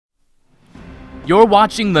You're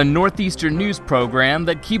watching the Northeastern News program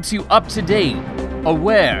that keeps you up to date,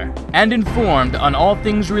 aware, and informed on all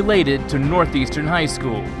things related to Northeastern High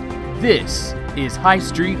School. This is High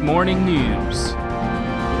Street Morning News.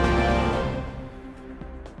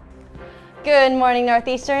 Good morning,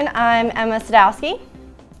 Northeastern. I'm Emma Sadowski.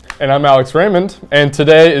 And I'm Alex Raymond. And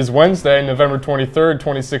today is Wednesday, November 23rd,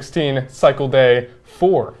 2016, Cycle Day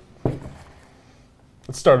 4.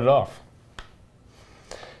 Let's start it off.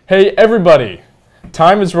 Hey everybody!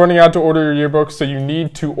 Time is running out to order your yearbook, so you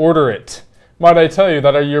need to order it. Might I tell you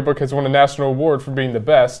that our yearbook has won a national award for being the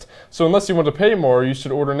best, so unless you want to pay more, you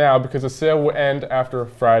should order now because the sale will end after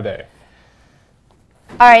Friday.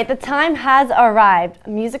 Alright, the time has arrived.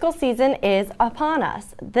 Musical season is upon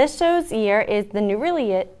us. This show's year is the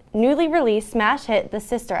newly released smash hit, The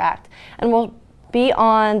Sister Act, and will be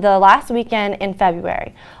on the last weekend in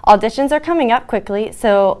February. Auditions are coming up quickly,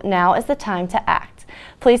 so now is the time to act.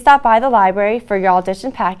 Please stop by the library for your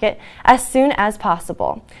audition packet as soon as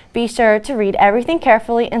possible. Be sure to read everything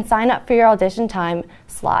carefully and sign up for your audition time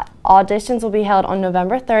slot. Auditions will be held on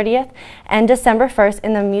November 30th and December 1st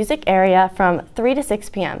in the music area from 3 to 6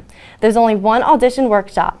 p.m. There's only one audition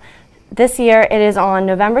workshop. This year it is on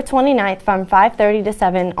November 29th from 5:30 to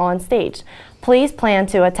 7 on stage. Please plan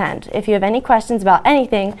to attend. If you have any questions about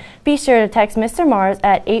anything, be sure to text Mr. Mars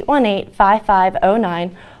at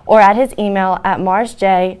 818-5509 or at his email at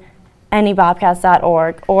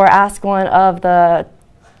marsj@nebobcats.org, or ask one of the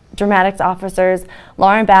dramatics officers,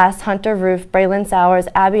 Lauren Bass, Hunter Roof, Braylon Sowers,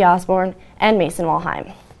 Abby Osborne, and Mason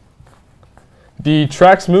Walheim. The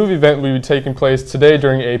Tracks Move event will be taking place today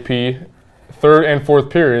during AP third and fourth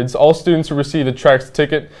periods. All students who receive the Tracks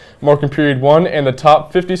ticket marking period 1 and the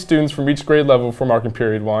top 50 students from each grade level for marking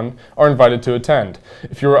period 1 are invited to attend.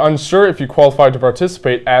 If you are unsure if you qualify to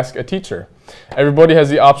participate, ask a teacher. Everybody has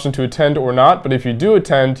the option to attend or not, but if you do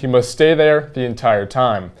attend, you must stay there the entire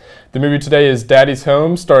time. The movie today is Daddy's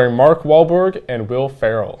Home, starring Mark Wahlberg and Will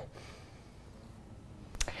Ferrell.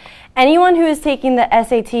 Anyone who is taking the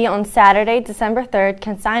SAT on Saturday, December 3rd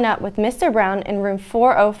can sign up with Mr. Brown in room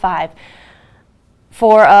 405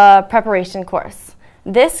 for a preparation course.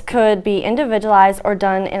 This could be individualized or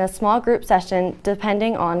done in a small group session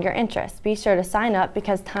depending on your interests. Be sure to sign up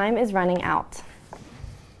because time is running out.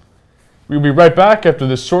 We'll be right back after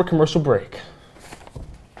this short commercial break.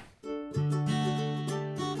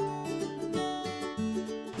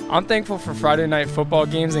 I'm thankful for Friday night football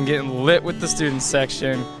games and getting lit with the student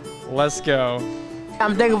section. Let's go.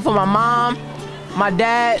 I'm thankful for my mom, my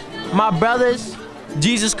dad, my brothers,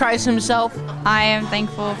 Jesus Christ himself. I am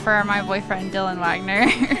thankful for my boyfriend, Dylan Wagner.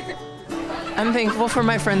 I'm thankful for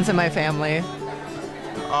my friends and my family.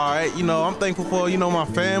 All right, I'm thankful for, my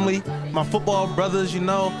family, my football brothers,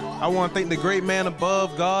 I want to thank the great man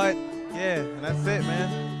above, God. Yeah, and that's it,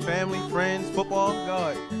 man. Family, friends, football,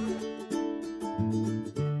 God.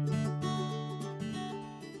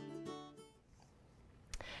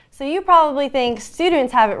 So you probably think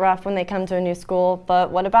students have it rough when they come to a new school,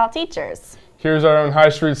 but what about teachers? Here's our own High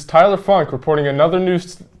Street's Tyler Funk reporting another new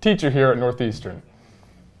teacher here at Northeastern.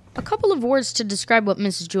 A couple of words to describe what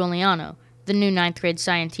Mrs. Giuliano, the new 9th grade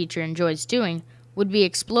science teacher, enjoys doing would be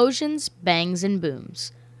explosions, bangs, and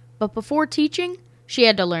booms. But before teaching, she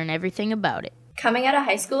had to learn everything about it. Coming out of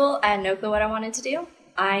high school, I had no clue what I wanted to do.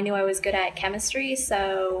 I knew I was good at chemistry,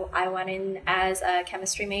 so I went in as a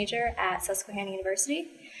chemistry major at Susquehanna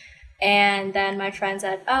University. And then my friend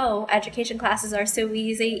said, oh, education classes are so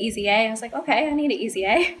easy, easy A. I was like, okay, I need an easy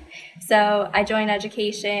A. So I joined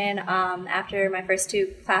education. After my first 2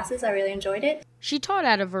 classes, I really enjoyed it. She taught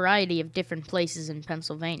at a variety of different places in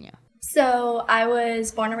Pennsylvania. So I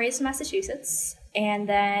was born and raised in Massachusetts, and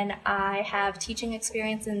then I have teaching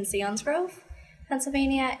experience in Selinsgrove,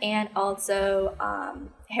 Pennsylvania, and also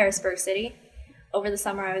Harrisburg City. Over the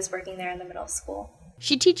summer, I was working there in the middle school.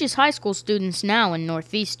 She teaches high school students now in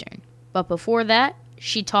Northeastern, but before that,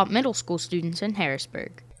 she taught middle school students in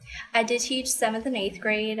Harrisburg. I did teach 7th and 8th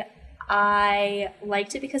grade. I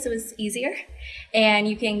liked it because it was easier, and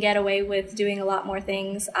you can get away with doing a lot more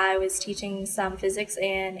things. I was teaching some physics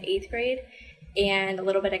in 8th grade and a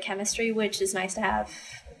little bit of chemistry, which is nice to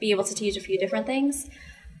be able to teach a few different things.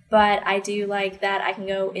 But I do like that I can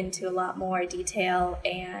go into a lot more detail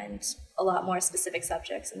and a lot more specific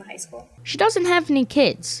subjects in the high school. She doesn't have any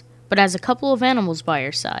kids, but has a couple of animals by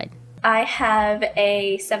her side. I have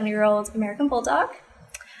a 7-year-old American Bulldog.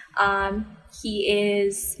 He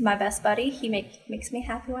is my best buddy. He makes me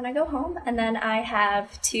happy when I go home. And then I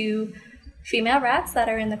have 2 female rats that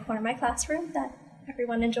are in the corner of my classroom that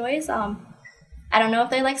everyone enjoys. I don't know if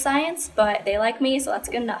they like science, but they like me, so that's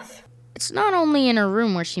good enough. It's not only in her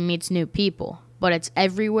room where she meets new people, but it's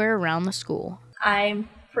everywhere around the school. I'm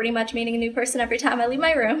pretty much meeting a new person every time I leave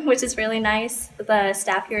my room, which is really nice. The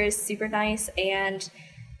staff here is super nice, and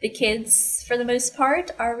the kids, for the most part,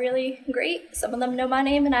 are really great. Some of them know my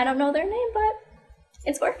name, and I don't know their name, but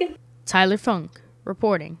it's working. Tyler Funk,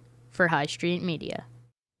 reporting for High Street Media.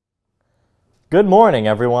 Good morning,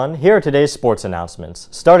 everyone. Here are today's sports announcements.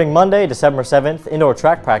 Starting Monday, December 7th, indoor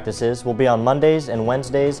track practices will be on Mondays and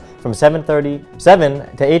Wednesdays from 7 to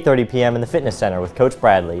 8:30 p.m. in the fitness center with Coach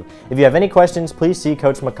Bradley. If you have any questions, please see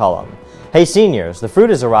Coach McCullum. Hey seniors, the fruit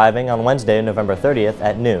is arriving on Wednesday, November 30th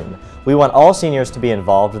at noon. We want all seniors to be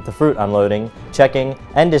involved with the fruit unloading, checking,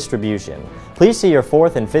 and distribution. Please see your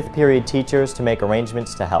 4th and 5th period teachers to make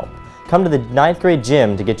arrangements to help. Come to the 9th grade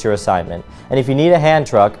gym to get your assignment. And if you need a hand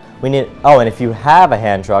truck, and if you have a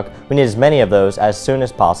hand truck, we need as many of those as soon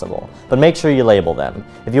as possible. But make sure you label them.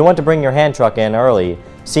 If you want to bring your hand truck in early,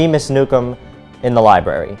 see Miss Newcomb in the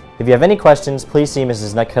library. If you have any questions, please see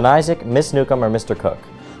Mrs. Kanizik, Miss Newcomb, or Mr. Cook.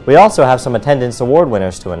 We also have some attendance award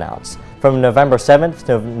winners to announce. From November 7th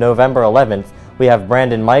to November 11th, we have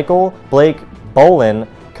Brandon Michael, Blake Bolin,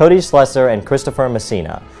 Cody Slesser, and Christopher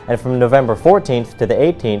Messina. And from November 14th to the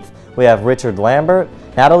 18th, we have Richard Lambert,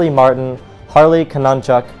 Natalie Martin, Harley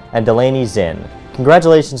Kanunchuk, and Delaney Zinn.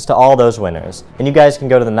 Congratulations to all those winners, and you guys can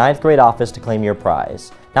go to the 9th grade office to claim your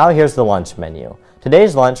prize. Now here's the lunch menu.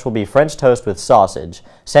 Today's lunch will be French toast with sausage.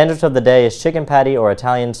 Sandwich of the day is chicken patty or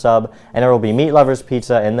Italian sub, and there will be meat lovers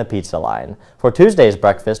pizza in the pizza line. For Tuesday's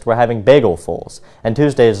breakfast, we're having bagelfuls, and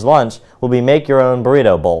Tuesday's lunch will be make your own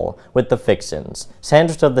burrito bowl with the fixins.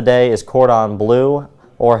 Sandwich of the day is cordon bleu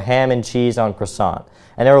or ham and cheese on croissant,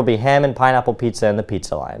 and there will be ham and pineapple pizza in the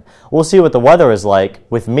pizza line. We'll see what the weather is like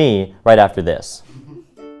with me right after this.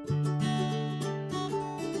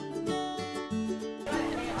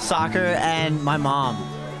 Soccer and my mom.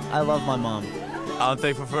 I love my mom. I'm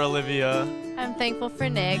thankful for Olivia. I'm thankful for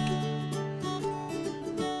Nick.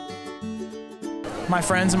 My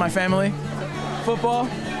friends and my family. Football.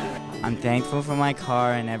 I'm thankful for my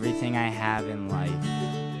car and everything I have in life.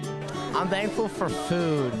 I'm thankful for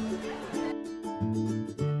food.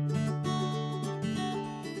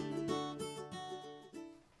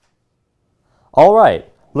 All right,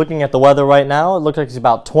 looking at the weather right now, it looks like it's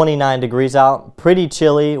about 29 degrees out, pretty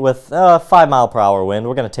chilly with a 5-mile-per-hour wind.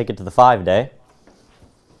 We're going to take it to the 5-day.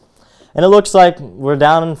 And it looks like we're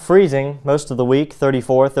down in freezing most of the week,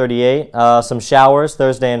 34, 38. Some showers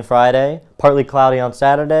Thursday and Friday, partly cloudy on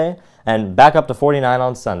Saturday, and back up to 49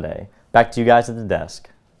 on Sunday. Back to you guys at the desk.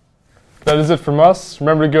 That is it from us.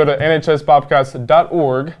 Remember to go to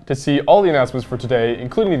nhsbobcats.org to see all the announcements for today,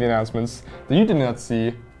 including the announcements that you did not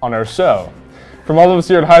see on our show. From all of us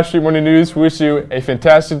here at High Street Morning News, we wish you a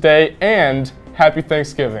fantastic day and happy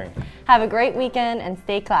Thanksgiving. Have a great weekend and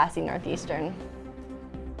stay classy, Northeastern.